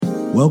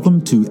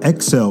Welcome to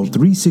Excel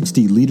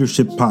 360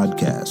 Leadership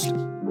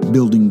Podcast,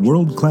 building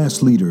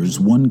world-class leaders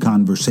one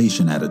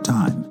conversation at a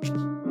time.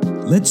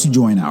 Let's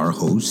join our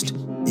host,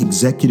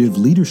 executive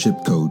leadership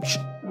coach,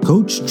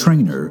 coach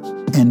trainer,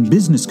 and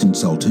business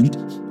consultant,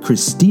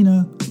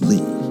 Christina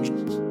Lee.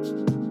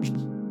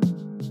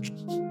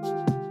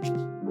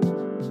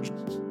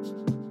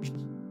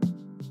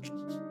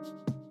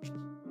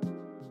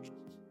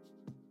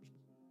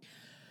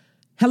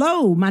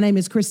 Hello, my name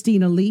is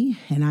Christina Lee,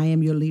 and I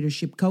am your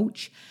leadership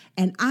coach,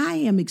 and I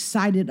am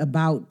excited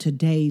about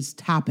today's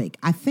topic.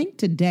 I think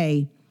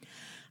today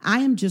I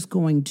am just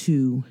going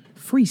to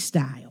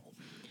freestyle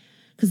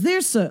because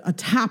there's a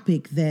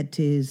topic that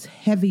is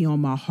heavy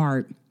on my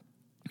heart,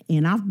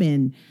 and I've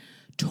been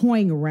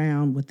toying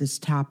around with this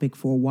topic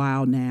for a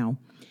while now,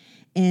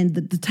 and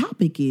the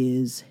topic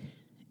is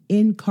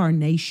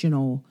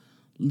incarnational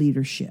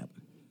leadership.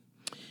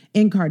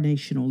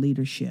 Incarnational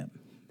leadership.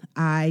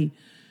 I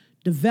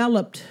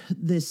developed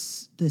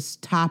this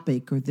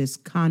topic or this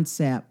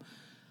concept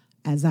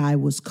as I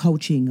was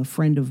coaching a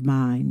friend of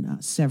mine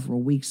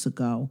several weeks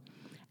ago.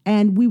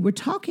 And we were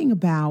talking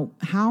about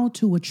how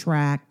to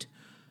attract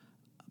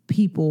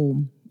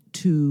people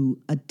to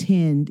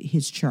attend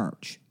his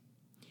church.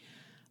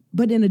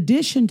 But in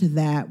addition to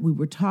that, we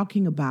were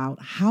talking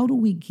about how do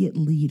we get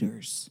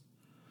leaders,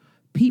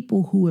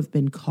 people who have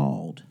been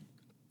called,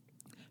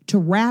 to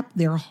wrap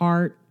their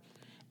heart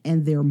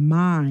and their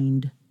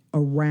mind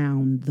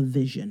around the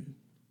vision.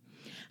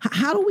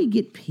 How do we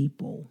get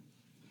people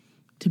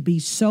to be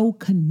so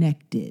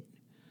connected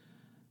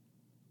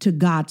to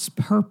God's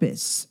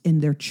purpose in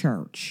their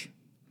church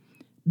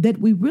that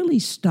we really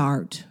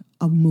start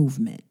a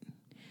movement?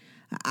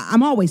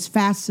 I'm always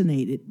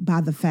fascinated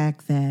by the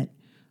fact that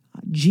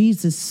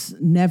Jesus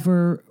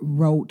never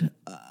wrote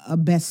a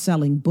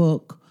best-selling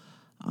book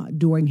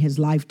during his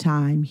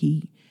lifetime.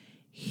 He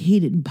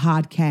didn't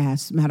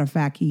podcast. Matter of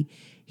fact,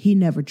 he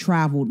never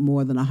traveled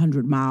more than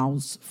 100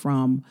 miles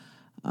from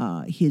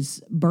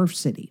his birth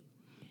city.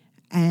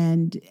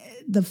 And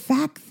the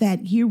fact that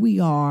here we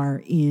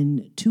are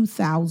in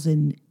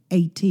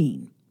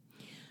 2018,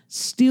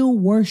 still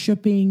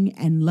worshiping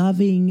and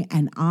loving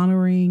and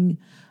honoring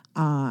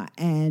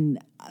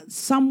and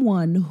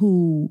someone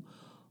who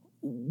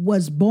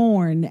was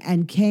born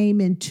and came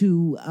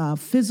into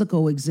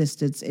physical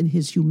existence in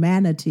his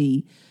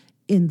humanity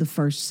in the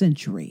first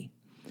century.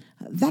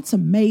 That's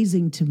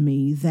amazing to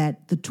me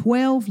that the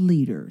 12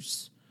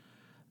 leaders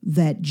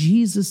that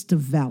Jesus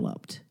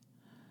developed,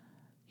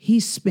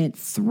 he spent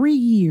 3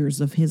 years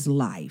of his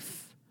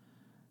life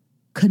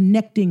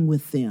connecting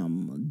with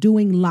them,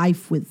 doing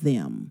life with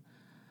them,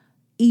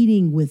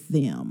 eating with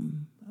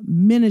them,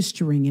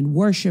 ministering and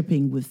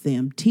worshiping with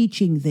them,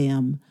 teaching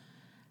them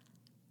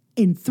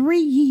in 3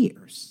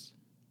 years.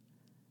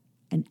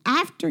 And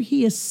after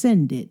he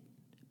ascended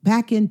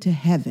back into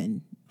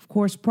heaven, of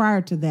course,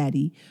 prior to that,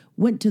 he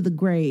went to the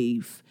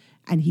grave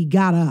and he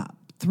got up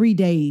 3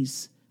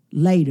 days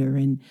later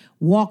and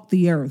walked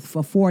the earth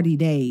for 40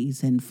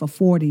 days and for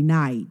 40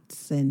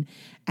 nights. And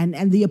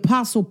the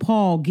Apostle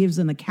Paul gives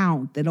an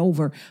account that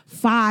over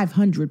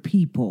 500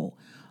 people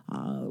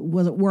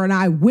were an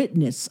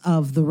eyewitness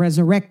of the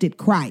resurrected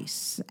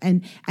Christ.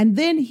 And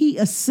then he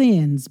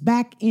ascends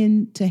back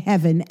into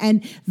heaven.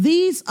 And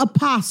these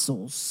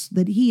apostles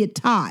that he had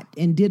taught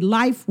and did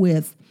life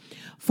with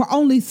for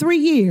only 3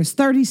 years,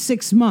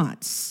 36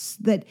 months,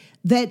 that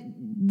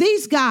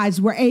these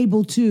guys were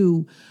able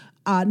to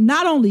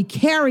not only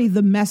carry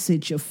the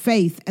message of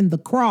faith and the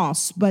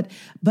cross, but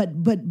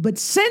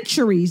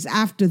centuries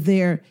after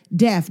their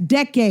death,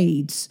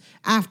 decades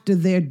after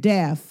their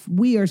death,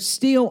 we are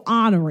still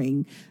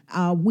honoring,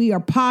 we are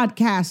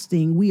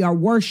podcasting, we are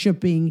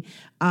worshiping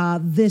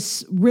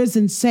this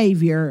risen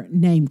Savior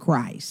named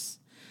Christ.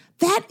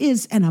 That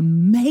is an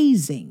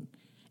amazing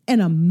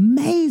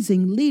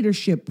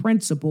leadership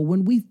principle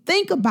when we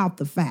think about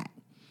the fact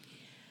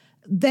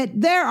that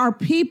there are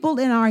people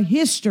in our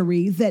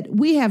history that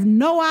we have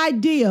no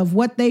idea of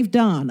what they've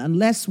done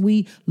unless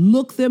we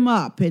look them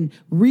up and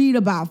read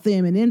about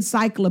them in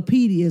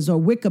encyclopedias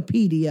or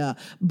Wikipedia.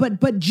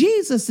 But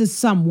Jesus is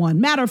someone.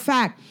 Matter of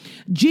fact,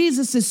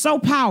 Jesus is so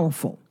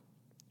powerful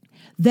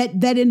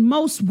that in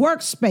most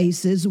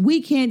workspaces,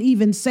 we can't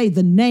even say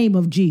the name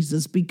of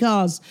Jesus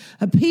because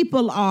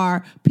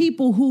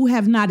people who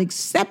have not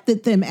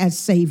accepted them as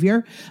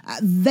Savior.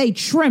 They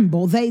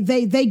tremble. They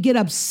get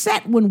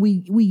upset when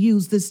we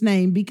use this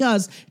name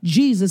because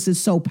Jesus is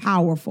so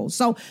powerful.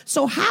 So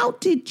how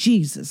did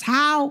Jesus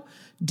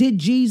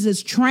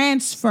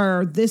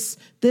transfer this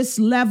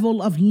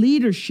level of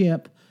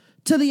leadership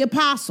to the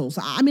apostles?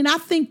 I mean, I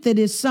think that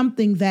is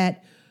something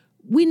that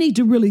we need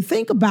to really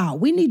think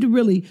about. We need to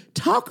really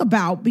talk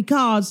about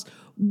because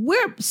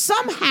we're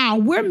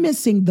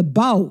missing the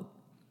boat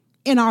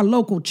in our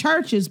local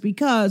churches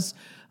because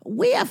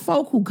we have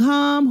folk who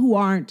come who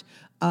aren't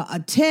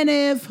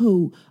attentive,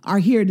 who are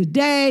here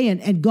today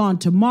and gone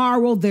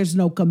tomorrow. There's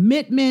no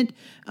commitment.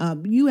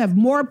 You have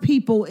more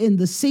people in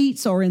the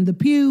seats or in the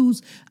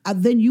pews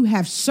than you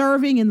have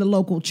serving in the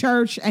local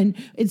church. And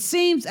it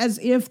seems as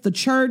if the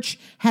church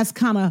has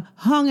kind of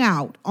hung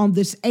out on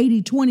this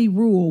 80-20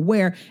 rule,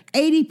 where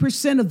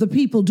 80% of the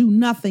people do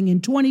nothing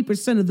and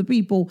 20% of the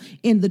people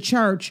in the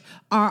church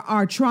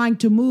are trying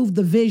to move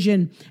the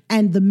vision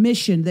and the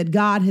mission that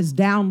God has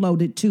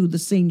downloaded to the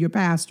senior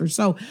pastor.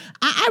 So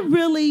I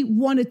really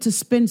wanted to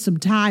spend some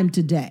time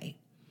today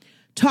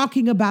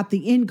talking about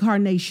the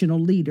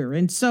incarnational leader.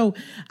 And so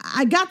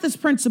I got this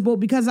principle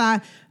because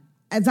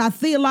as I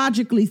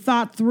theologically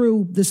thought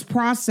through this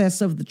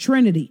process of the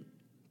Trinity,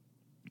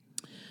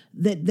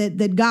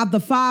 that God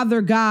the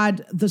Father,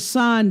 God the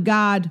Son,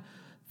 God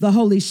the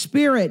Holy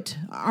Spirit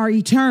are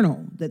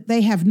eternal, that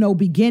they have no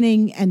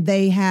beginning and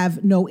they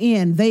have no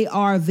end. They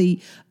are the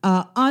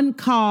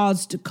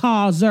uncaused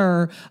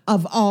causer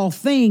of all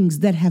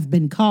things that have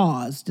been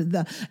caused.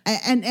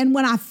 And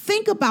when I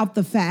think about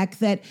the fact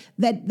that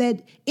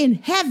in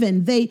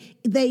heaven they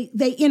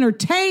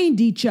entertained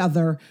each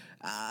other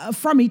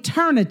from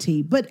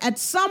eternity, but at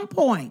some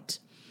point,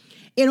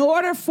 in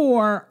order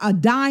for a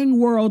dying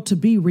world to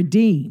be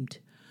redeemed,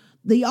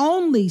 the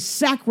only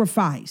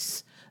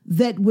sacrifice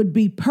that would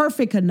be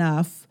perfect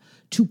enough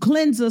to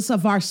cleanse us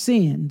of our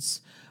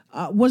sins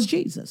was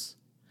Jesus.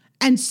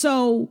 And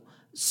so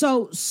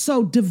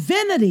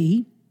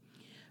divinity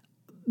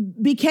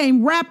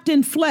became wrapped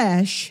in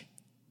flesh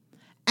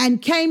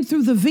and came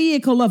through the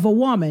vehicle of a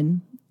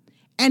woman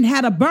and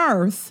had a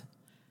birth,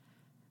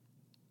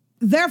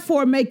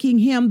 therefore making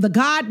him the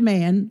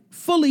God-man,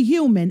 fully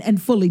human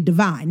and fully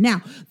divine.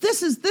 Now,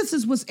 this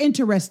is what's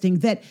interesting,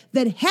 that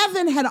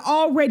heaven had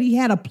already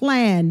had a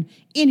plan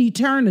in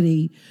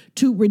eternity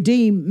to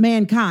redeem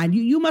mankind.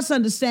 You must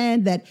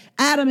understand that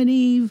Adam and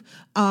Eve,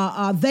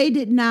 they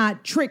did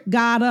not trick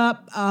God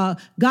up.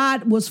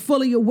 God was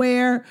fully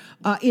aware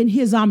in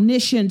his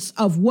omniscience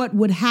of what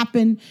would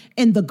happen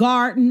in the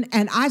garden.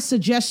 And I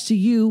suggest to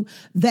you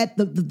that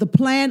the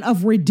plan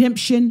of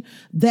redemption,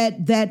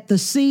 that the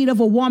seed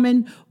of a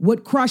woman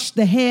would crush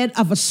the head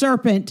of a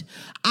serpent,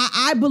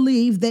 I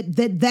believe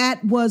that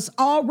was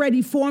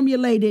already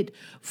formulated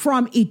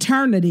from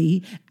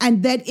eternity,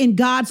 and that in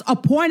God's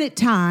appointed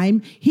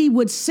time, he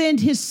would send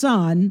his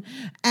son.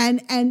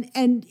 And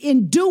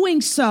in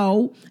doing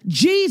so,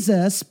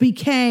 Jesus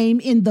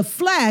became in the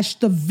flesh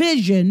the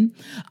vision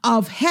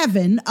of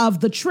heaven,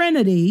 of the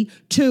Trinity,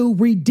 to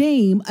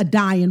redeem a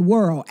dying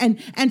world.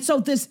 And so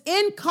this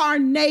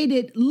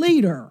incarnated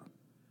leader,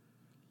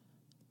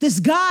 this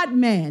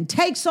God-man,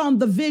 takes on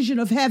the vision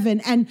of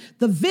heaven, and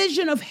the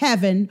vision of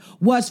heaven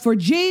was for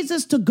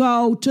Jesus to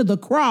go to the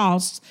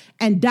cross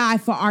and die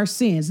for our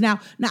sins. Now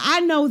I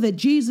know that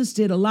Jesus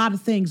did a lot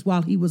of things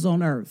while he was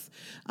on earth.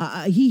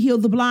 He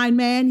healed the blind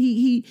man.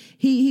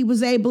 He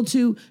was able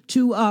to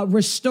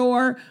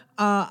restore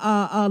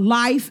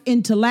life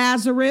into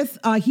Lazarus.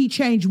 He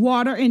changed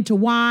water into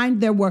wine.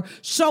 There were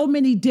so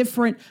many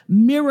different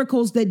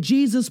miracles that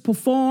Jesus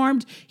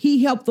performed.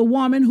 He helped the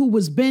woman who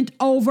was bent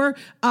over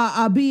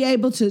be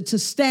able to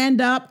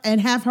stand up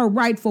and have her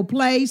rightful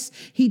place.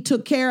 He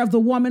took care of the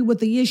woman with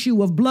the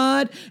issue of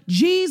blood.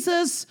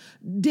 Jesus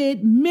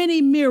did many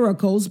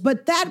miracles,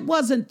 but that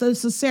wasn't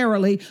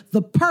necessarily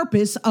the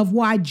purpose of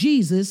why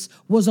Jesus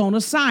was on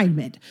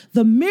assignment.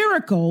 The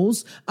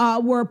miracles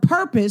were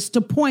purposed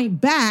to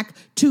point back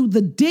to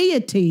the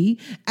deity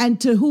and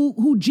to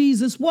who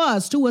Jesus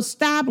was, to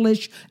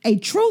establish a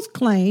truth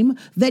claim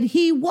that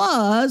he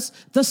was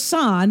the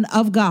Son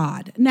of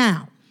God.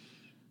 Now,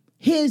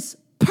 his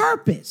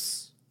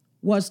purpose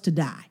was to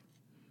die.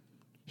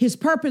 His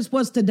purpose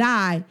was to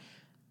die,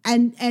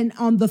 and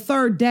on the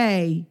third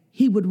day,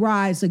 he would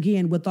rise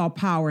again with all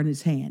power in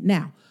his hand.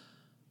 Now,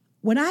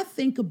 when I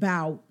think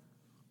about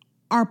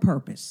our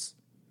purpose,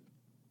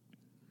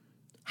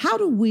 how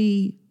do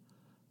we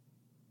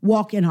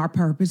walk in our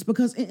purpose?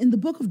 Because in the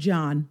book of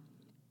John,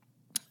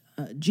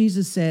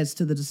 Jesus says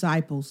to the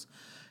disciples,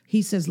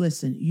 he says,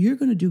 listen, you're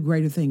going to do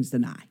greater things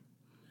than I.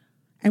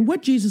 And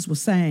what Jesus was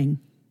saying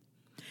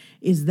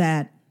is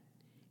that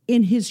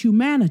in his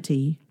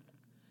humanity,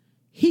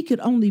 he could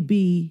only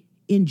be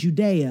in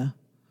Judea.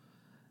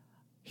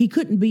 He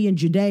couldn't be in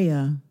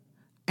Judea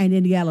and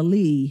in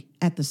Galilee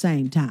at the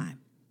same time.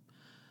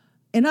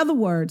 In other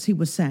words, he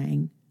was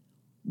saying,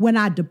 when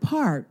I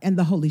depart and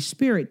the Holy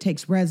Spirit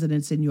takes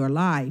residence in your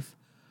life,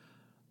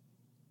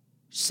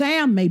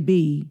 Sam may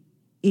be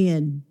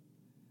in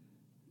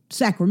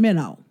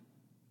Sacramento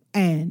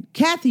and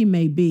Kathy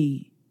may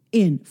be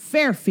in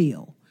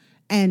Fairfield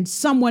and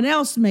someone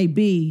else may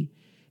be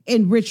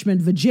in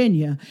Richmond,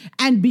 Virginia.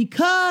 And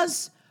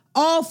because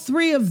all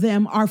three of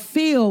them are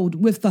filled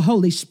with the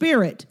Holy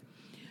Spirit,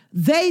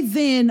 they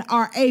then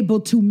are able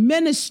to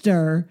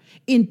minister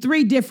in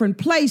three different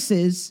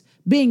places,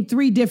 being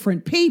three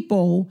different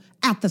people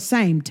at the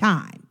same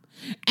time.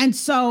 And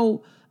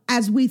so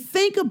as we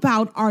think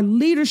about our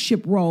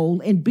leadership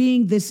role in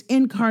being this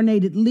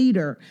incarnated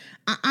leader,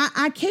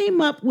 I came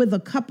up with a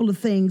couple of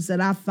things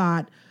that I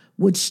thought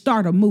would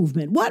start a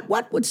movement?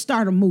 What would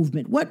start a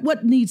movement?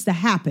 What needs to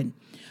happen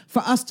for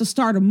us to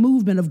start a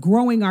movement of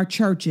growing our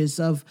churches,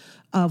 of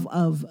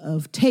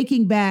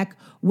taking back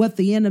what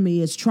the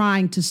enemy is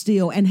trying to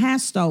steal and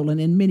has stolen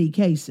in many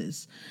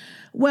cases?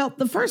 Well,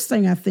 the first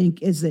thing I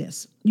think is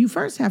this. You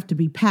first have to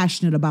be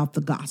passionate about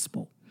the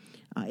gospel.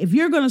 If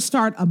you're going to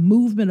start a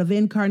movement of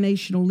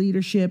incarnational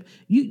leadership,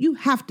 you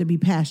have to be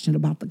passionate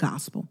about the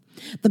gospel.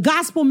 The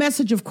gospel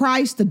message of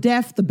Christ, the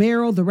death, the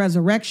burial, the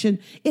resurrection,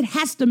 it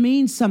has to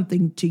mean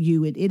something to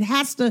you. It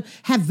has to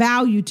have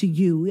value to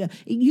you.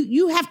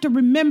 You have to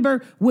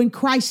remember when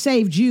Christ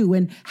saved you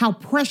and how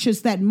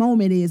precious that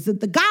moment is,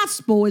 that the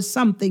gospel is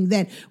something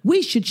that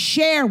we should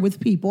share with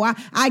people.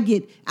 I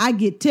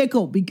get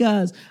tickled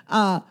because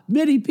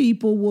many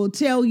people will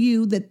tell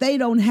you that they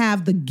don't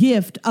have the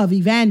gift of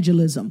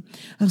evangelism.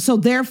 So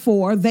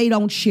therefore, they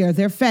don't share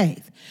their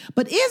faith.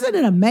 But isn't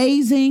it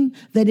amazing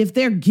that if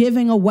they're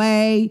giving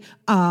away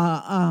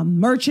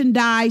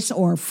merchandise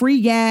or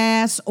free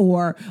gas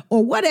or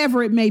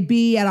whatever it may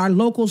be at our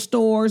local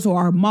stores or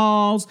our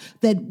malls,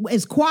 that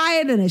as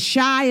quiet and as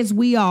shy as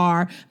we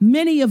are,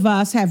 many of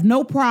us have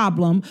no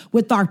problem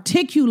with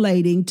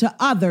articulating to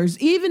others,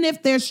 even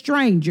if they're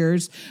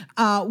strangers,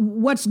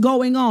 what's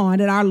going on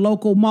at our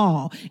local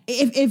mall.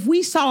 If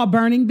we saw a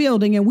burning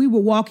building and we were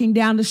walking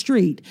down the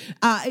street,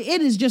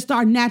 it is just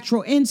our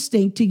natural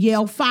instinct to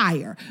yell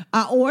fire.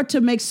 Or to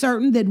make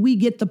certain that we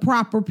get the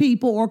proper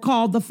people or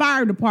call the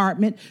fire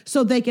department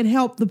so they can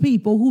help the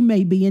people who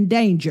may be in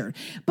danger.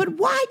 But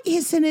why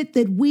isn't it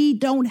that we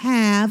don't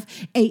have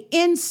an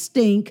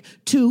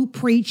instinct to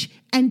preach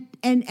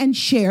and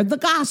share the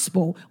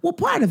gospel? Well,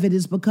 part of it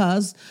is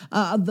because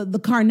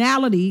the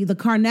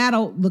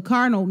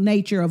carnal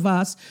nature of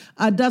us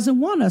doesn't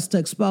want us to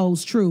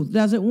expose truth,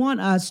 doesn't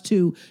want us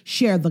to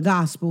share the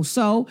gospel.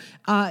 So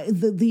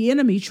the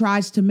enemy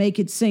tries to make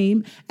it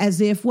seem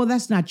as if, well,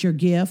 that's not your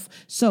gift,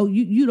 so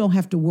you don't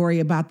have to worry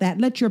about that.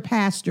 Let your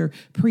pastor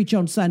preach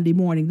on Sunday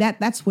morning.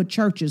 That's what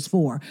church is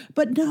for.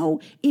 But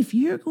no, if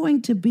you're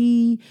going to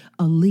be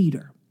a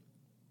leader,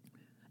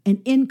 an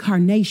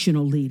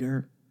incarnational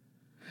leader,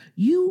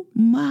 you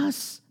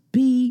must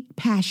be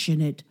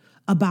passionate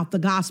about the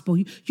gospel.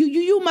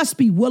 You must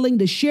be willing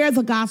to share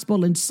the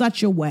gospel in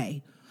such a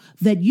way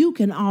that you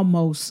can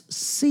almost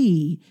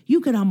see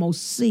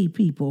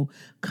people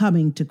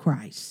coming to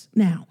Christ.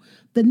 Now,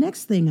 the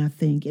next thing I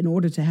think, in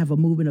order to have a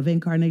movement of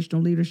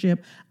incarnational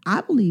leadership,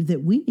 I believe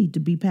that we need to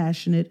be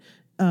passionate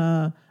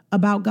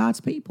about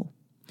God's people.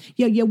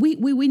 Yeah,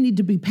 we need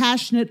to be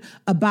passionate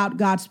about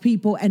God's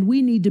people, and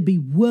we need to be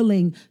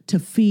willing to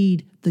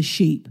feed the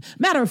sheep.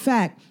 Matter of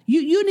fact,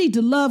 you need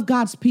to love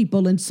God's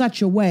people in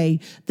such a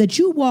way that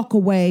you walk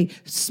away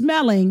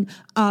smelling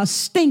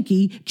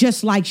stinky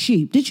just like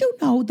sheep. Did you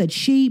know that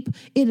sheep,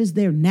 it is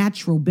their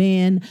natural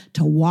bend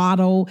to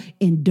waddle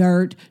in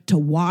dirt, to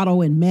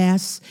waddle in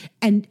mess,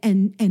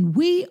 and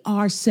we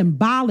are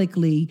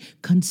symbolically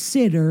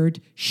considered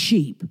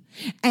sheep.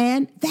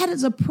 And that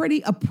is a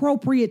pretty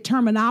appropriate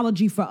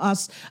terminology for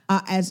us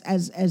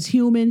as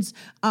humans,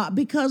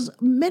 because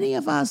many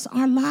of us,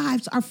 our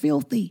lives are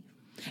filthy.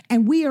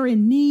 And we are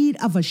in need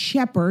of a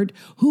shepherd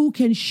who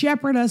can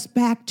shepherd us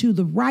back to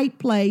the right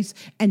place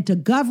and to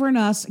govern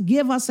us,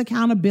 give us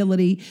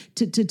accountability,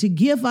 to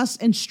give us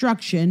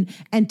instruction,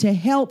 and to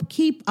help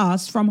keep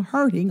us from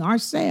hurting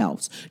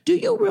ourselves. Do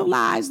you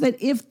realize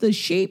that if the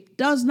sheep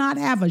does not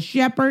have a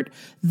shepherd,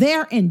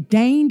 they're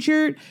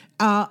endangered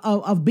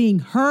of being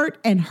hurt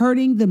and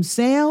hurting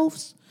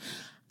themselves?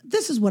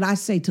 This is what I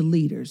say to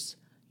leaders.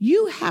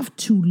 You have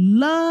to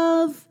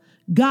love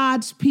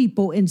God's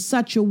people in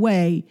such a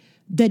way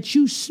that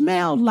you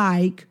smell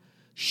like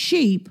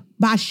Sheep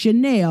by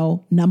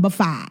Chanel No.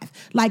 5.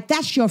 Like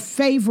that's your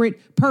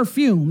favorite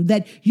perfume,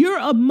 that you're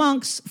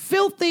amongst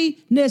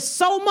filthiness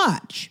so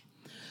much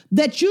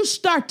that you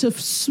start to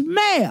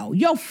smell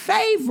your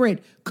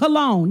favorite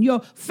cologne,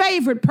 your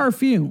favorite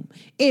perfume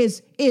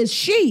is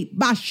Sheep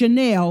by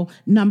Chanel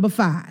No.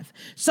 5.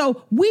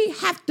 So we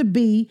have to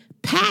be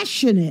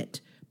passionate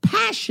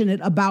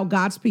about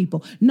God's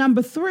people.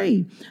 Number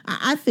 3,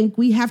 I think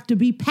we have to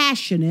be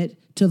passionate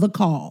to the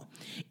call.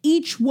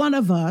 Each one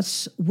of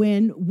us,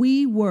 when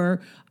we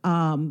were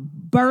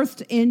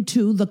birthed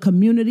into the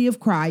community of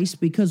Christ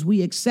because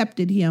we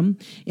accepted him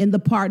in the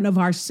pardon of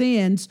our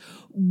sins,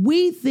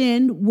 we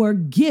then were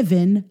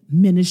given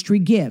ministry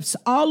gifts.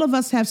 All of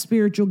us have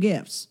spiritual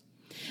gifts,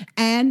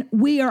 and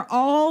we are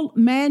all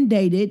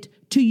mandated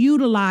to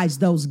utilize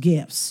those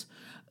gifts.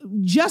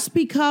 Just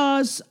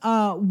because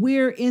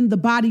we're in the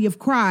body of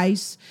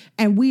Christ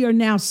and we are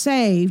now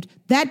saved,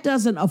 that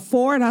doesn't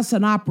afford us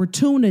an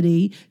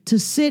opportunity to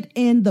sit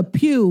in the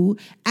pew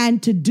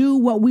and to do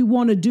what we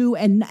want to do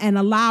and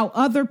allow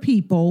other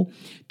people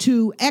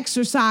to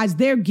exercise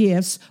their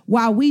gifts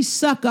while we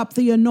suck up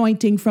the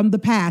anointing from the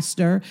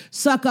pastor,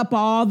 suck up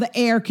all the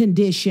air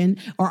condition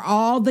or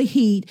all the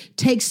heat,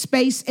 take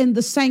space in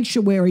the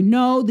sanctuary.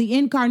 No, the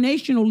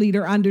incarnational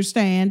leader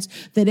understands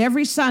that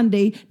every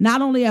Sunday,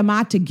 not only am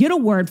I to get a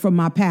word from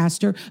my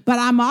pastor, but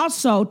I'm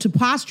also to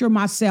posture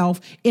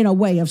myself in a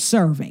way of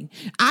serving.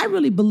 I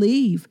really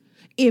believe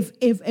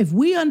if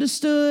we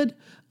understood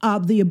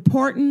the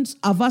importance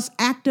of us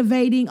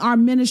activating our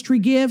ministry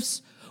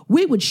gifts,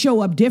 we would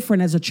show up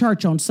different as a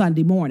church on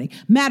Sunday morning.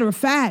 Matter of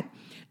fact,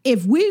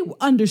 if we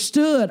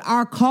understood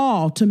our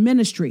call to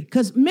ministry,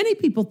 because many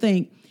people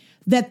think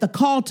that the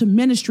call to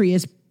ministry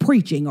is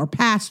preaching or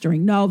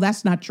pastoring. No,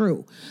 that's not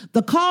true.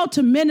 The call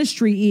to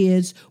ministry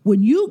is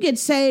when you get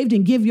saved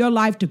and give your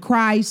life to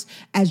Christ,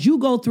 as you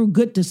go through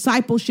good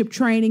discipleship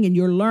training and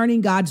you're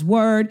learning God's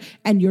word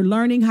and you're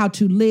learning how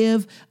to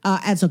live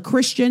as a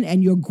Christian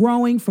and you're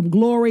growing from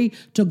glory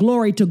to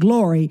glory to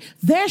glory,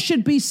 there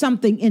should be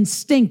something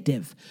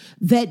instinctive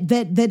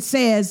that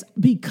says,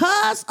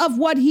 because of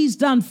what he's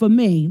done for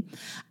me,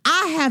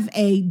 I have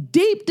a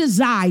deep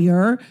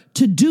desire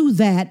to do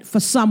that for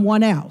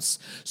someone else.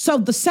 So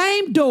the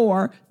same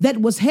door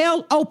that was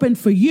held open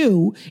for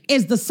you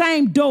is the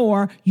same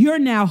door you're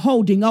now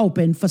holding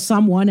open for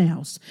someone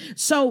else.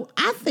 So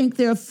I think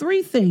there are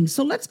three things.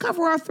 So let's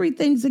cover our three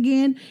things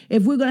again.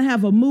 If we're going to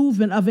have a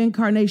movement of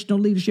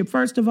incarnational leadership,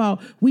 first of all,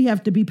 we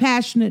have to be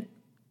passionate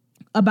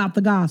about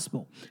the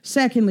gospel.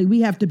 Secondly, we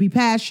have to be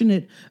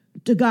passionate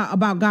to God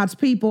about God's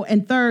people.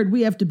 And third,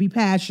 we have to be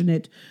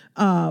passionate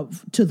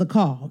to the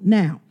call.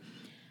 Now,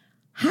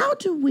 how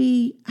do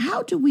we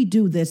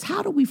do this?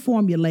 How do we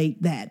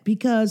formulate that?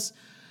 Because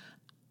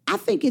I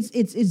think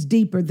it's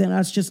deeper than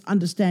us just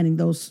understanding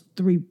those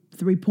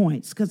three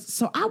points.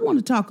 So I want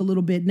to talk a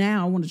little bit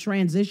now. I want to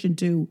transition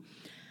to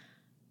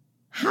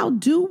how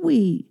do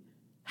we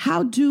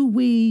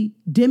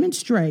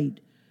demonstrate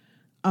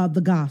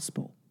the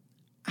gospel?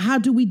 How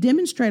do we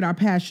demonstrate our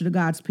passion to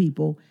God's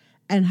people?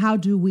 And how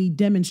do we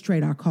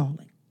demonstrate our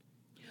calling?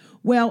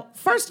 Well,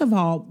 first of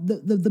all,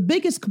 the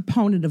biggest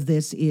component of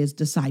this is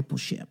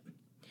discipleship.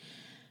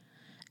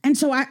 And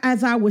so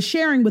as I was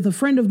sharing with a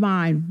friend of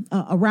mine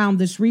around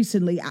this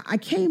recently, I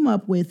came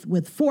up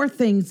with four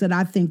things that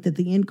I think that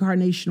the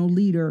incarnational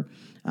leader,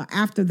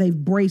 after they've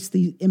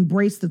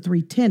embraced the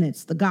three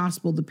tenets, the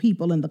gospel, the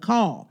people, and the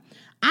call,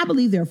 I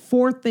believe there are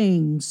four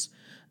things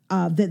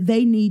that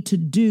they need to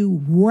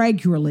do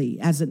regularly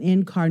as an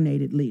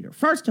incarnated leader.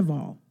 First of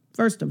all,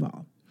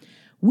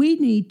 we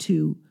need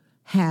to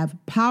have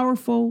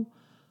powerful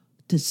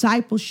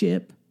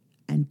discipleship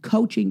and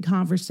coaching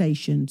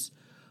conversations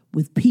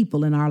with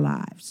people in our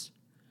lives.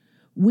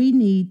 We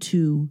need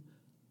to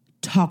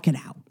talk it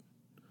out.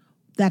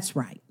 That's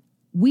right.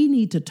 We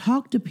need to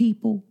talk to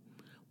people.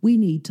 We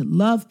need to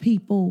love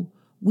people.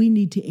 We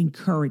need to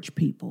encourage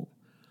people.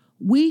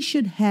 We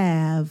should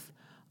have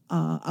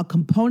a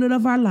component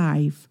of our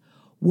life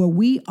where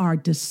we are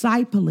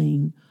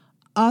discipling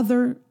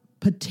other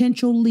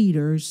potential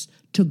leaders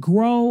to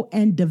grow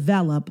and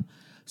develop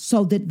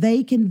so that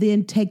they can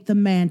then take the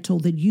mantle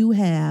that you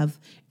have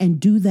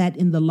and do that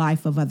in the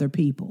life of other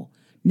people.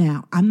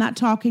 Now, I'm not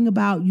talking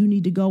about you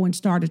need to go and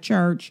start a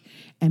church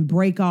and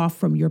break off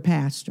from your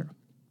pastor.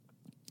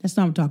 That's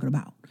not what I'm talking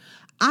about.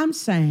 I'm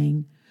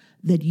saying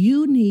that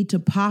you need to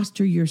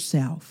posture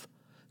yourself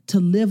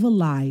to live a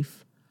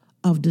life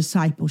of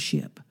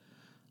discipleship.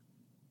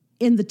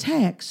 In the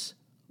text,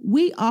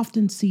 we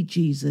often see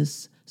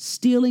Jesus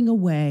stealing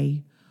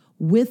away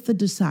with the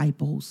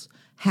disciples,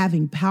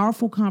 having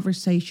powerful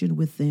conversation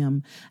with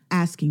them,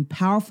 asking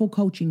powerful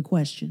coaching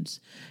questions.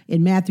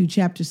 In Matthew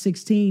chapter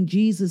 16,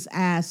 Jesus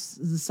asks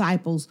the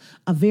disciples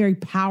a very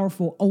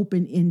powerful,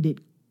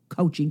 open-ended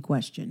coaching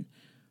question.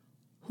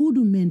 Who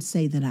do men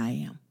say that I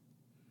am?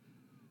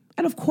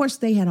 And of course,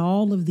 they had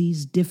all of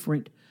these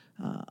different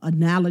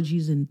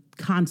analogies and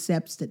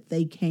concepts that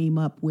they came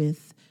up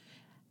with.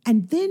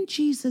 And then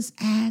Jesus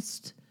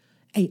asked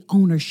an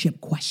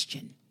ownership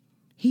question.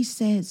 He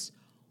says,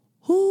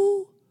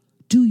 who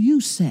do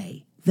you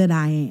say that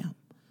I am?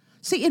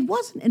 See, it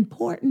wasn't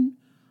important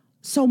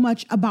so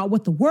much about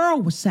what the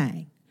world was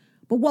saying,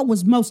 but what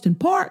was most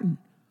important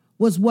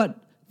was what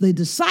the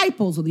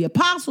disciples or the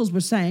apostles were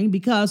saying,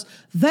 because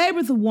they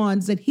were the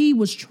ones that he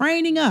was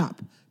training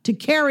up to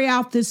carry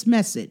out this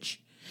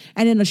message.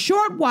 And in a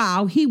short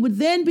while, he would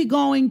then be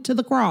going to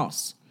the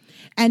cross.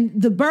 And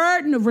the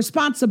burden of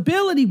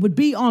responsibility would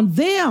be on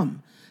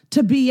them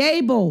to be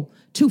able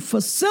to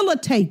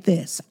facilitate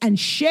this and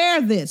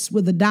share this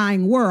with the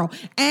dying world.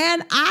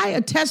 And I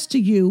attest to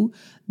you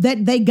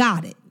that they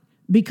got it,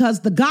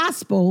 because the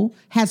gospel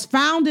has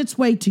found its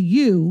way to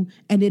you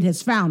and it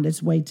has found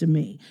its way to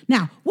me.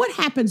 Now, what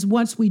happens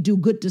once we do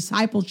good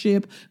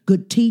discipleship,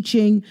 good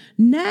teaching?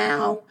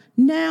 Now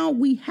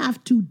we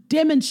have to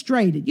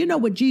demonstrate it. You know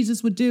what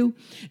Jesus would do?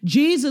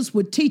 Jesus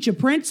would teach a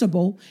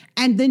principle,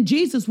 and then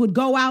Jesus would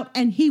go out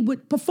and he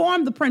would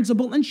perform the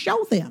principle and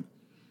show them.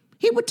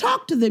 He would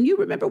talk to them. You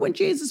remember when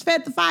Jesus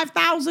fed the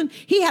 5,000?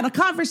 He had a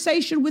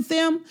conversation with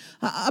them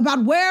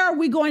about where are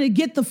we going to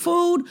get the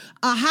food?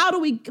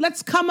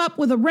 Let's come up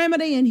with a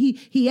remedy. And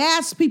he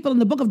asked people in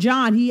the book of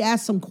John, he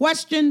asked some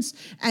questions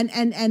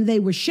and they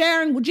were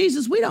sharing, well,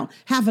 Jesus, we don't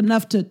have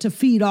enough to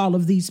feed all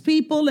of these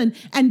people.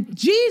 And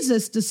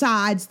Jesus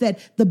decides that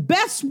the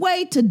best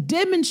way to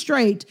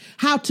demonstrate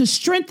how to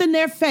strengthen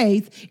their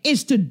faith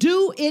is to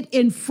do it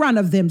in front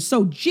of them.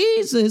 So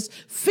Jesus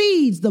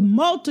feeds the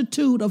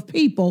multitude of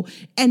people.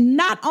 And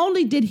not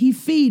only did he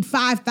feed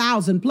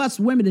 5,000 plus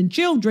women and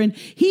children,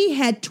 he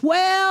had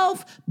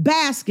 12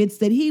 baskets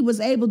that he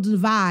was able to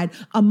divide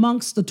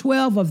amongst the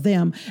 12 of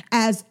them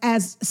as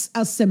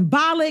a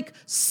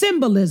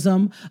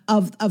symbolism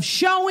of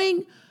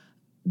showing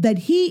that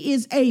he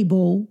is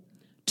able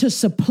to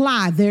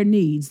supply their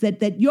needs,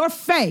 that your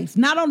faith,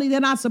 not only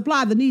did not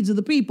supply the needs of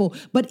the people,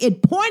 but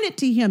it pointed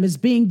to him as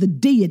being the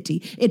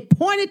deity. It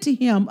pointed to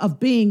him of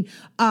being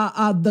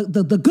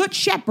the good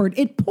shepherd.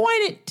 It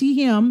pointed to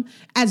him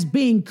as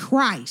being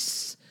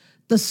Christ,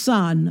 the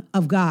Son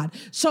of God.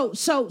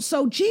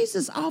 So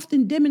Jesus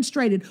often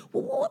demonstrated,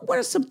 what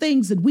are some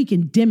things that we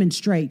can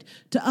demonstrate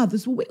to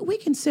others? Well, we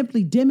can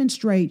simply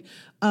demonstrate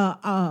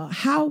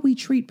how we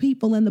treat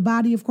people in the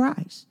body of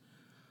Christ.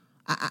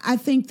 I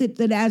think that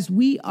as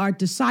we are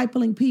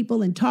discipling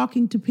people and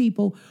talking to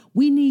people,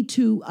 we need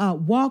to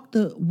walk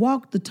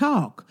the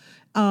talk.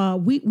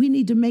 We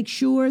need to make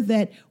sure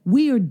that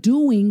we are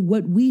doing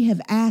what we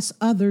have asked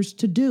others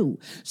to do.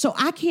 So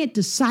I can't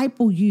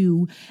disciple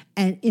you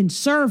in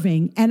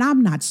serving and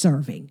I'm not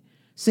serving.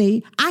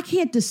 See, I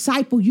can't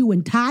disciple you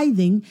in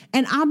tithing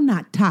and I'm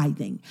not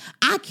tithing.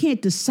 I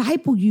can't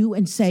disciple you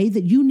and say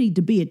that you need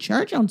to be at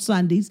church on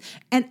Sundays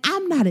and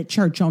I'm not at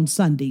church on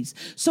Sundays.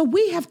 So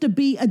we have to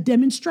be a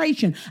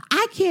demonstration.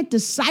 I can't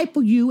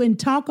disciple you and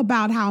talk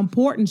about how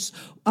important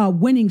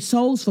winning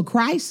souls for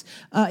Christ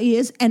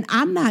is, and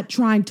I'm not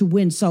trying to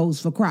win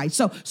souls for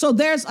Christ. So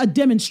there's a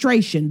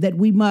demonstration that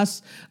we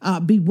must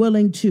be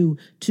willing to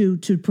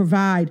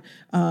provide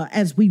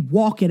as we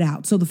walk it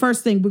out. So the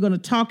first thing, we're going to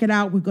talk it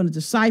out, we're going to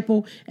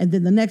disciple, and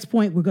then the next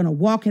point, we're going to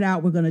walk it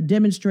out, we're going to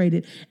demonstrate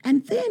it,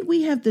 and then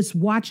we have this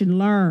watch and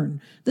learn,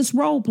 this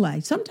role play.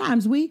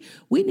 Sometimes we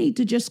need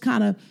to just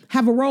kind of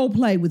have a role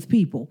play with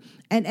people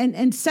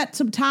and set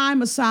some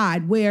time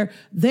aside where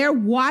they're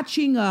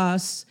watching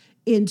us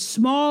in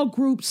small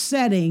group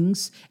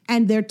settings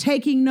and they're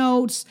taking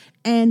notes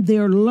and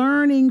they're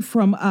learning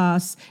from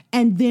us.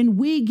 And then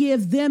we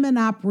give them an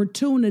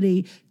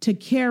opportunity to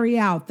carry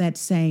out that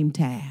same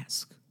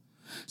task.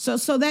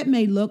 So that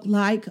may look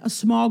like a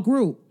small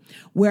group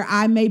where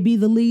I may be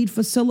the lead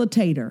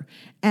facilitator.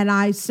 And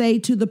I say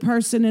to the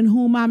person in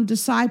whom I'm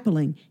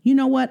discipling, you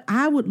know what?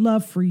 I would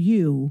love for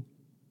you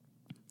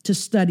to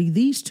study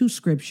these two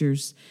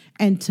scriptures.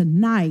 And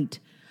tonight,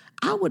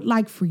 I would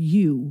like for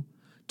you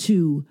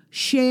to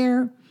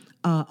share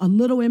a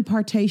little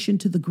impartation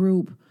to the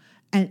group,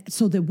 and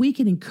so that we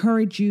can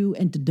encourage you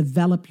and to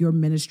develop your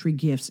ministry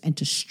gifts and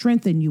to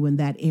strengthen you in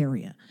that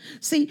area.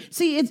 See,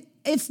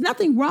 it's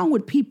nothing wrong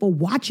with people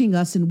watching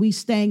us and we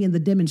staying in the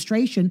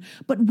demonstration,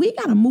 but we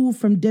got to move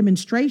from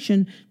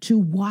demonstration to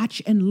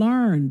watch and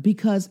learn,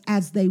 because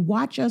as they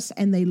watch us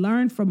and they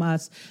learn from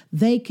us,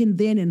 they can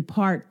then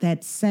impart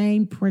that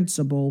same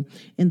principle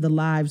in the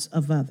lives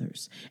of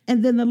others.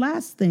 And then the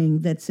last thing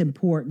that's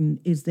important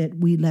is that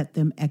we let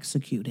them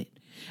execute it.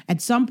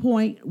 At some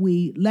point,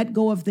 we let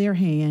go of their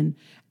hand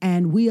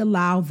and we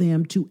allow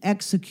them to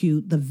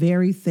execute the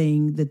very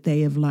thing that they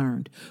have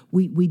learned.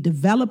 We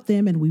develop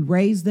them and we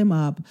raise them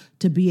up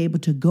to be able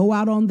to go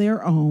out on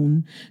their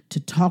own, to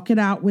talk it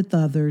out with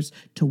others,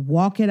 to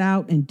walk it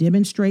out and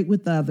demonstrate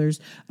with others,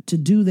 to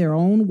do their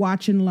own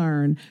watch and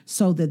learn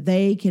so that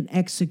they can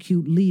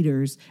execute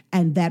leaders,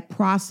 and that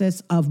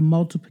process of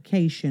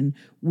multiplication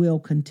will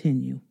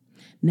continue.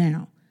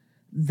 Now,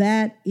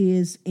 that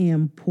is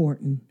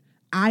important.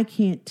 I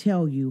can't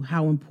tell you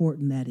how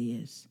important that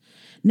is.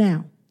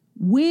 Now,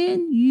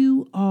 when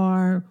you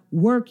are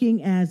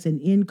working as an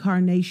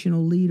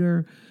incarnational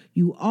leader,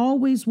 you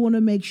always want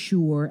to make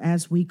sure,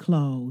 as we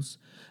close,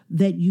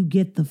 that you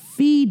get the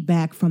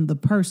feedback from the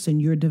person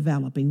you're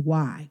developing.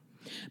 Why?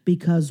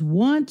 Because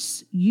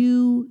once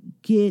you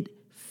get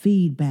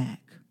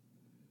feedback,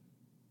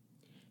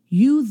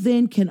 you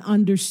then can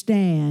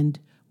understand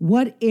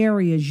what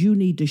areas you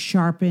need to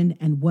sharpen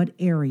and what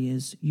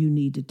areas you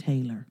need to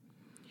tailor.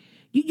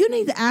 You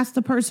need to ask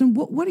the person,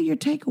 what are your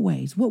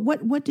takeaways?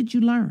 What did you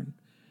learn?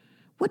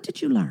 What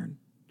did you learn?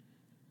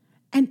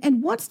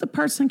 And once the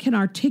person can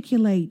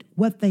articulate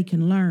what they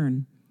can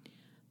learn,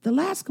 the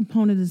last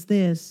component is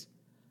this: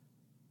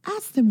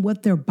 ask them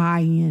what their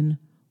buy-in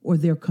or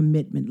their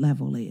commitment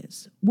level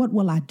is. What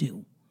will I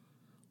do?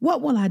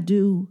 What will I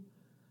do?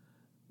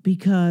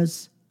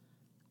 Because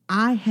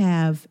I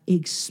have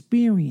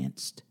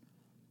experienced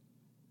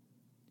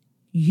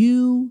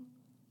you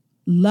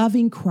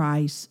loving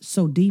Christ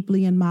so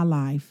deeply in my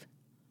life,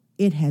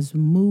 it has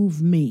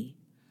moved me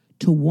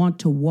to want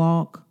to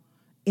walk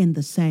in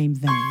the same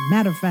vein.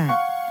 Matter of fact,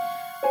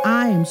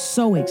 I am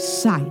so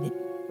excited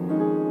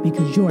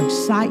because your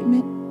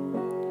excitement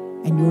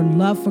and your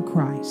love for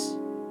Christ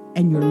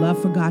and your love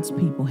for God's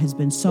people has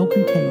been so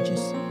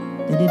contagious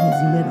that it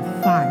has lit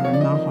a fire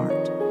in my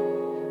heart.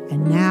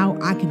 And now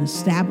I can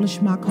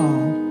establish my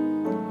call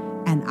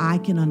and I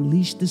can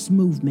unleash this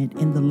movement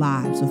in the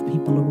lives of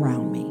people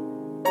around me.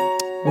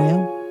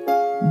 Well,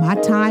 my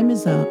time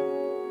is up.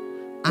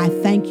 I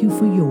thank you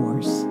for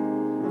yours,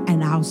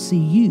 and I'll see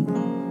you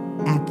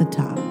at the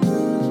top.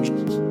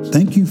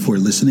 Thank you for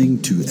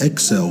listening to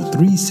Excel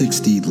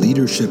 360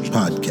 Leadership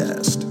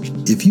Podcast.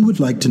 If you would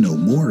like to know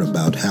more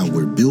about how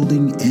we're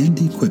building and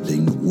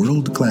equipping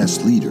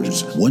world-class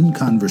leaders one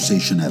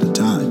conversation at a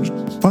time,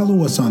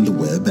 follow us on the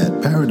web at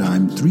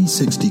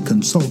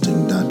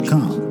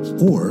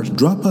paradigm360consulting.com or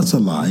drop us a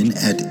line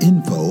at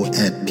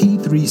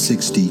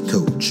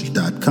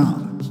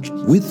info@p360coach.com.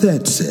 With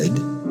that said,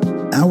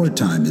 our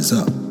time is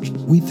up.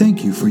 We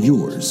thank you for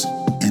yours,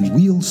 and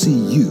we'll see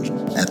you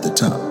at the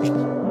top.